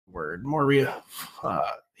word?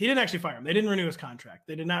 He didn't actually fire him. They didn't renew his contract.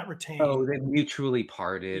 They did not retain. Oh, they mutually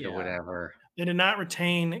parted or whatever. They did not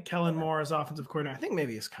retain Kellen Moore as offensive coordinator. I think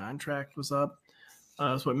maybe his contract was up.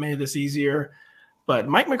 That's what made this easier. But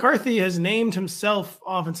Mike McCarthy has named himself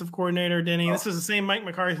offensive coordinator, Denny. This is the same Mike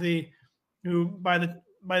McCarthy who, by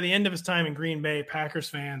the end of his time in Green Bay, Packers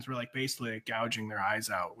fans were like basically gouging their eyes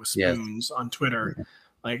out with spoons on Twitter.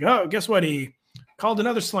 Like, oh, guess what? He called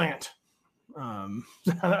another slant.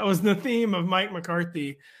 That was the theme of Mike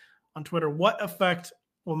McCarthy on Twitter. What effect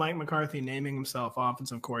will Mike McCarthy naming himself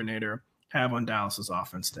offensive coordinator have on Dallas's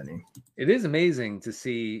offense, Denny? It is amazing to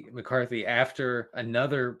see McCarthy, after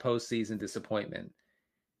another postseason disappointment,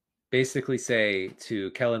 basically say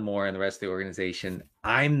to Kellen Moore and the rest of the organization,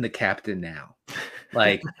 I'm the captain now.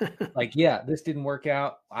 Like, yeah, this didn't work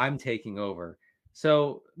out. I'm taking over.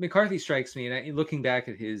 So McCarthy strikes me, and looking back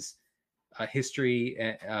at his history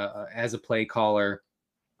as a play caller,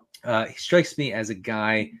 he strikes me as a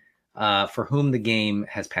guy for whom the game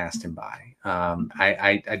has passed him by.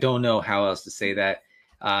 I don't know how else to say that.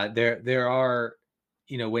 There are,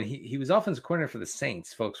 when he was offensive coordinator for the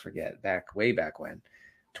Saints, folks forget, way back when,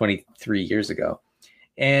 23 years ago.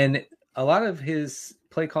 And a lot of his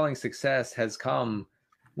play calling success has come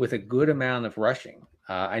with a good amount of rushing.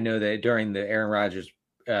 I know that during the Aaron Rodgers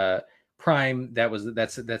prime,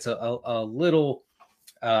 that's a little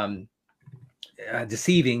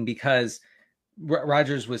deceiving, because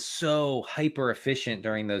Rodgers was so hyper efficient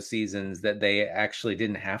during those seasons that they actually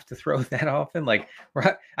didn't have to throw that often. Like,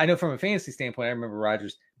 I know from a fantasy standpoint, I remember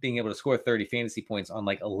Rodgers being able to score 30 fantasy points on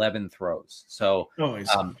like 11 throws. So,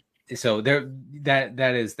 so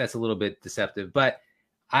that's a little bit deceptive, but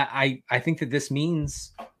I think that this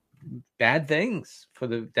means bad things for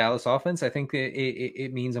the Dallas offense. I think that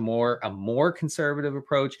it means a more conservative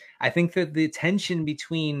approach. I think that the tension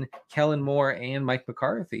between Kellen Moore and Mike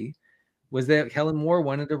McCarthy was that Kellen Moore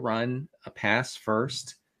wanted to run a pass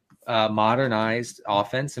first, modernized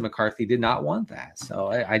offense, and McCarthy did not want that. So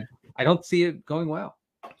I don't see it going well.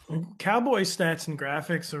 Cowboys stats and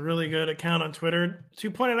graphics, a really good account on Twitter,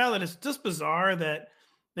 who pointed out that it's just bizarre that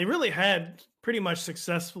they really had pretty much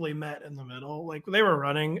successfully met in the middle. Like, they were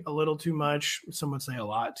running a little too much, some would say a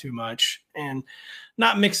lot too much, and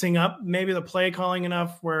not mixing up maybe the play calling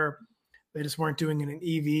enough, where they just weren't doing it in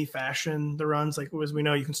an EV fashion. The runs, like, as we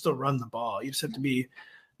know, you can still run the ball. You just have to be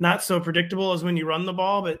not so predictable as when you run the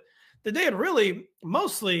ball. But they had really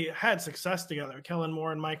mostly had success together, Kellen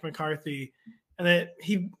Moore and Mike McCarthy, and that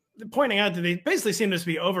he pointing out that they basically seem to just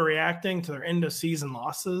be overreacting to their end of season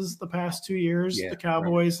losses the past 2 years, the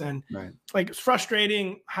Cowboys, and like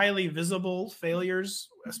frustrating, highly visible failures,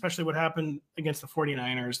 especially what happened against the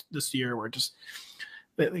 49ers this year, where just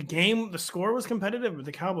the score was competitive, but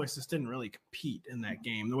the Cowboys just didn't really compete in that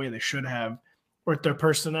game the way they should have with their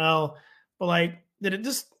personnel. But like, did it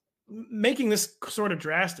just making this sort of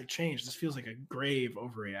drastic change just feels like a grave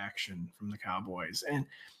overreaction from the Cowboys. And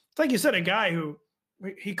it's like you said, a guy who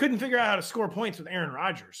he couldn't figure out how to score points with Aaron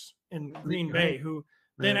Rodgers in Green Bay, who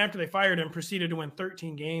then after they fired him proceeded to win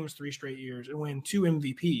 13 games 3 straight years and win 2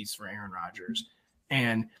 MVPs for Aaron Rodgers.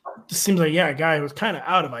 And it just seems like, a guy who was kind of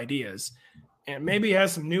out of ideas, and maybe he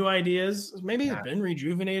has some new ideas. Maybe he's been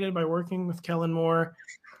rejuvenated by working with Kellen Moore,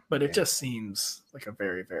 but it just seems like a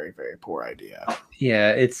very, very, very poor idea.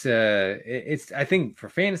 Yeah, it's I think for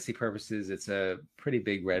fantasy purposes, it's a pretty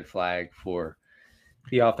big red flag for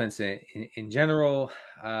the offense in general.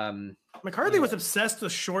 McCarthy was obsessed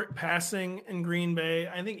with short passing in Green Bay.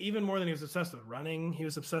 I think even more than he was obsessed with running, he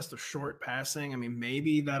was obsessed with short passing. I mean,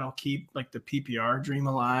 maybe that'll keep like the PPR dream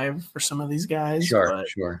alive for some of these guys. Sure.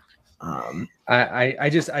 I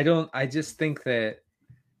just think that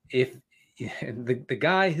if the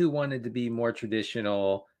guy who wanted to be more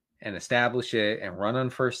traditional and establish it and run on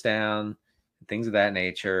first down, things of that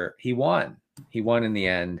nature, he won in the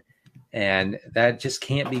end. And that just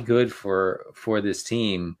can't be good for this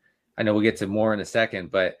team. I know we'll get to more in a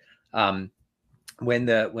second, but when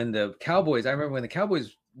the Cowboys, I remember when the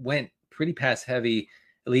Cowboys went pretty pass heavy,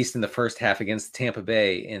 at least in the first half against Tampa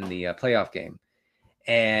Bay in the playoff game,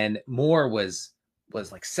 and Moore was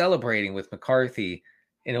like celebrating with McCarthy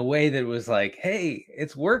in a way that was like, "Hey,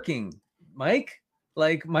 it's working, Mike.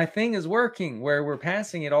 Like, my thing is working, where we're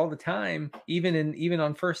passing it all the time, even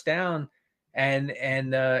on first down." And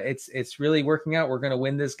it's really working out. We're going to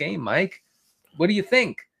win this game, Mike. What do you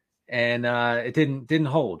think? And it didn't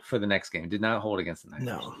hold for the next game. It did not hold against the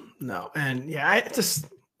Niners. No. And I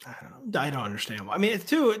don't understand. I mean,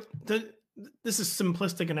 this is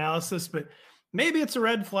simplistic analysis, but maybe it's a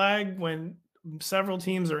red flag when several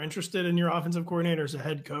teams are interested in your offensive coordinator as a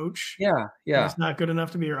head coach. Yeah. It's not good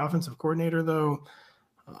enough to be your offensive coordinator, though.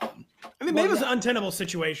 I mean, maybe it was an untenable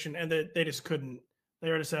situation, and that they just couldn't. They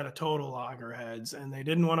were just at a total loggerheads, and they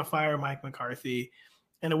didn't want to fire Mike McCarthy,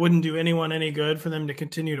 and it wouldn't do anyone any good for them to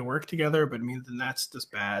continue to work together. But I mean, then that's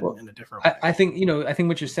just bad in a different way. I think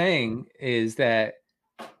what you're saying is that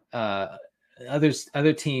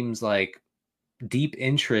other teams like deep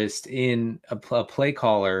interest in a play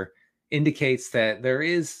caller indicates that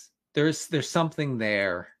there's something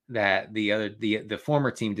there that the former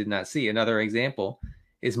team did not see. Another example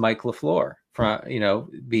is Mike LaFleur from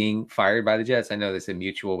being fired by the Jets. I know they said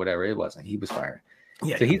mutual, whatever it wasn't. He was fired.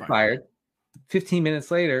 Yeah, so he's fired. 15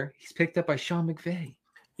 minutes later, he's picked up by Sean McVay.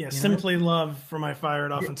 Yeah, simply love for my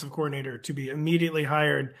fired offensive coordinator to be immediately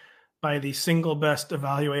hired by the single best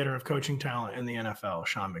evaluator of coaching talent in the NFL,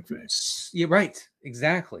 Sean McVay. Yeah, right.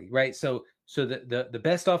 Exactly. Right. So the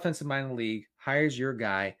best offensive mind in the league hires your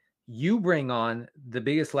guy. You bring on the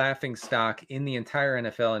biggest laughing stock in the entire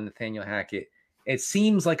NFL and Nathaniel Hackett. It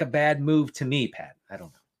seems like a bad move to me, Pat. I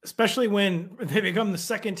don't know. Especially when they become the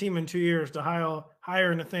second team in 2 years to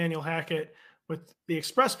hire Nathaniel Hackett with the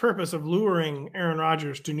express purpose of luring Aaron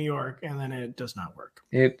Rodgers to New York, and then it does not work.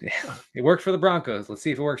 It worked for the Broncos. Let's see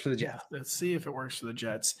if it works for the Jets. Yeah, let's see if it works for the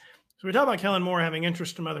Jets. So we talk about Kellen Moore having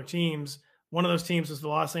interest from other teams. One of those teams is the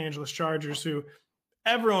Los Angeles Chargers, who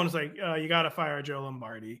everyone's like, you got to fire Joe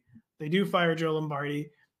Lombardi. They do fire Joe Lombardi.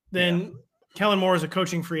 Then Kellen Moore is a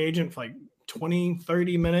coaching free agent for like 20,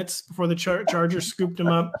 30 minutes before the Chargers scooped him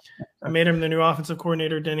up. I made him the new offensive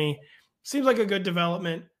coordinator, Denny. Seems like a good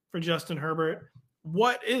development for Justin Herbert.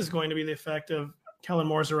 What is going to be the effect of Kellen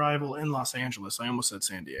Moore's arrival in Los Angeles? I almost said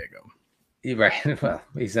San Diego. You're right. Well,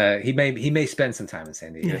 he may spend some time in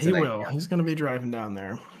San Diego. Yeah, he will. He's going to be driving down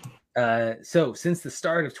there. So since the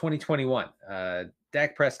start of 2021,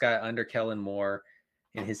 Dak Prescott under Kellen Moore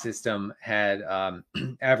in his system had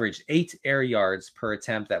averaged 8 air yards per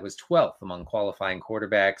attempt. That was 12th among qualifying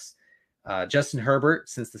quarterbacks. Justin Herbert,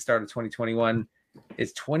 since the start of 2021,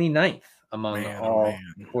 is 29th among all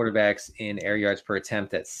quarterbacks in air yards per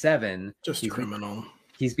attempt at 7. Just criminal.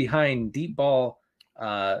 He's behind deep ball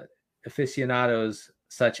aficionados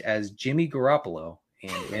such as Jimmy Garoppolo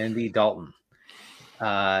and Andy Dalton.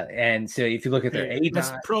 And so if you look at their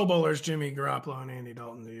that's Pro Bowlers, Jimmy Garoppolo and Andy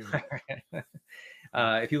Dalton to you.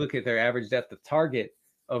 If you look at their average depth of target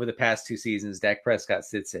over the past 2 seasons, Dak Prescott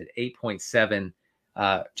sits at 8.7,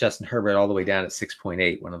 Justin Herbert all the way down at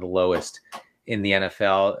 6.8, one of the lowest in the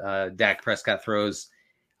NFL. Dak Prescott throws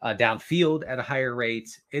downfield at a higher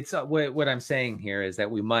rate. It's what I'm saying here is that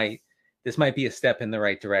this might be a step in the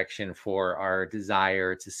right direction for our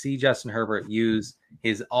desire to see Justin Herbert use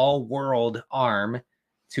his all-world arm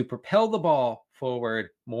to propel the ball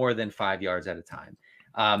forward more than 5 yards at a time.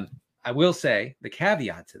 I will say the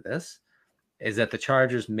caveat to this is that the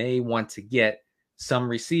Chargers may want to get some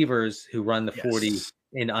receivers who run the 40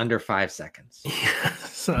 in under 5 seconds.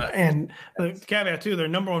 Yes. And the caveat too, their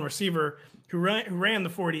number one receiver who ran the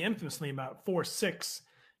 40 infamously, about 4.6,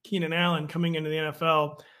 Keenan Allen, coming into the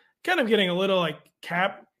NFL, kind of getting a little like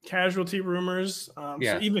cap casualty rumors.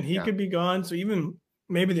 So even he could be gone. So even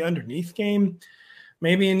maybe the underneath game,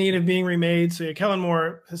 maybe in need of being remade. So Kellen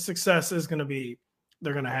Moore, his success is going to be,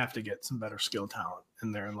 they're going to have to get some better skill talent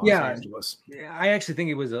in there in Los Angeles. I actually think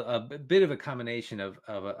it was a bit of a combination of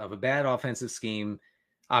a bad offensive scheme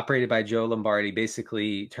operated by Joe Lombardi,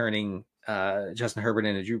 basically turning Justin Herbert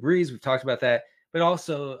into Drew Brees. We've talked about that, but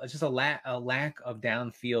also just a lack of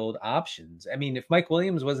downfield options. I mean, if Mike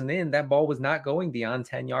Williams wasn't in, that ball was not going beyond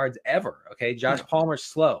 10 yards ever. Okay. Josh Palmer's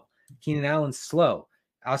slow. Keenan Allen's slow.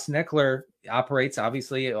 Austin Eckler operates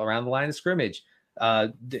obviously around the line of scrimmage.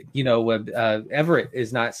 Everett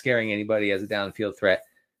is not scaring anybody as a downfield threat.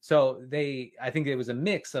 So I think it was a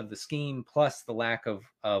mix of the scheme plus the lack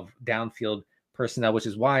of downfield personnel, which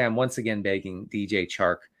is why I'm once again begging DJ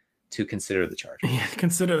Chark to consider the Chargers. Yeah,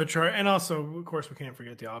 consider the Chargers. And also, of course, we can't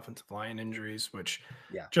forget the offensive line injuries, which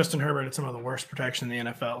Justin Herbert had some of the worst protection in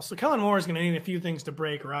the NFL. So Kellen Moore is going to need a few things to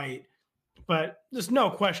break right. But there's no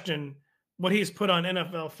question what he's put on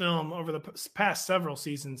NFL film over the past several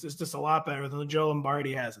seasons is just a lot better than Joe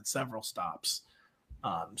Lombardi has at several stops.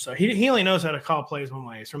 So he only knows how to call plays one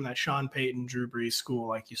way. He's from that Sean Payton, Drew Brees school,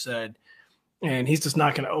 like you said. And he's just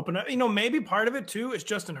not going to open up. Maybe part of it, too, is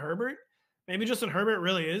Justin Herbert. Maybe Justin Herbert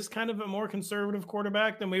really is kind of a more conservative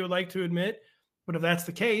quarterback than we would like to admit. But if that's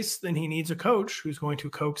the case, then he needs a coach who's going to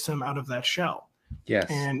coax him out of that shell. Yes.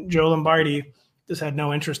 And Joe Lombardi just had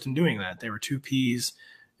no interest in doing that. They were 2 peas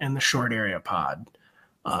and the short area pod.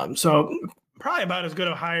 So probably about as good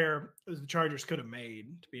a hire as the Chargers could have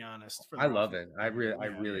made, to be honest. I love it. I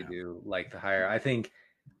really do like the hire. I think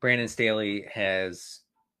Brandon Staley has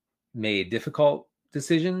made difficult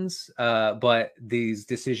decisions, but these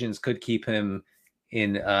decisions could keep him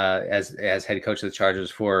in as head coach of the Chargers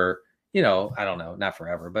for, I don't know, not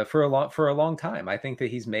forever, but for a long time. I think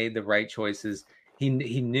that he's made the right choices. He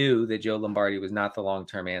knew that Joe Lombardi was not the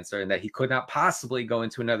long-term answer and that he could not possibly go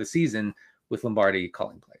into another season with Lombardi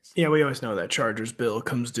calling plays. Yeah, we always know that Chargers bill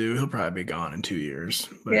comes due. He'll probably be gone in 2 years.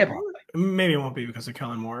 But yeah, probably. Maybe it won't be because of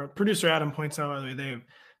Kellen Moore. Producer Adam points out they have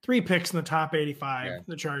 3 picks in the top 85,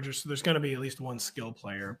 the Chargers, so there's going to be at least one skill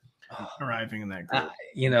player arriving in that group.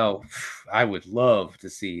 I would love to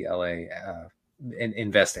see LA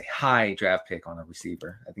invest a high draft pick on a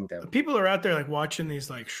receiver. I think that people are out there like watching these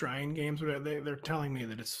like Shrine games. They're telling me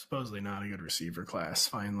that it's supposedly not a good receiver class.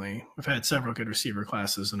 Finally, we've had several good receiver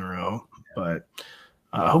classes in a row, but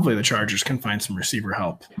hopefully the Chargers can find some receiver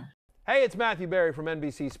help. Hey, it's Matthew Berry from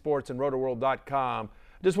NBC Sports and Rotoworld.com.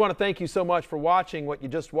 Just want to thank you so much for watching what you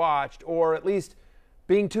just watched, or at least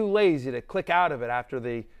being too lazy to click out of it after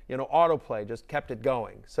the autoplay just kept it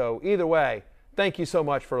going. So either way, thank you so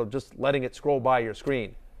much for just letting it scroll by your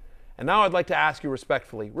screen. And now I'd like to ask you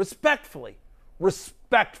respectfully,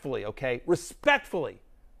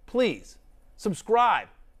 please subscribe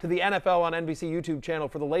to the NFL on NBC YouTube channel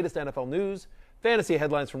for the latest NFL news, fantasy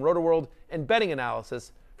headlines from Rotoworld, and betting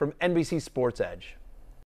analysis from NBC Sports Edge.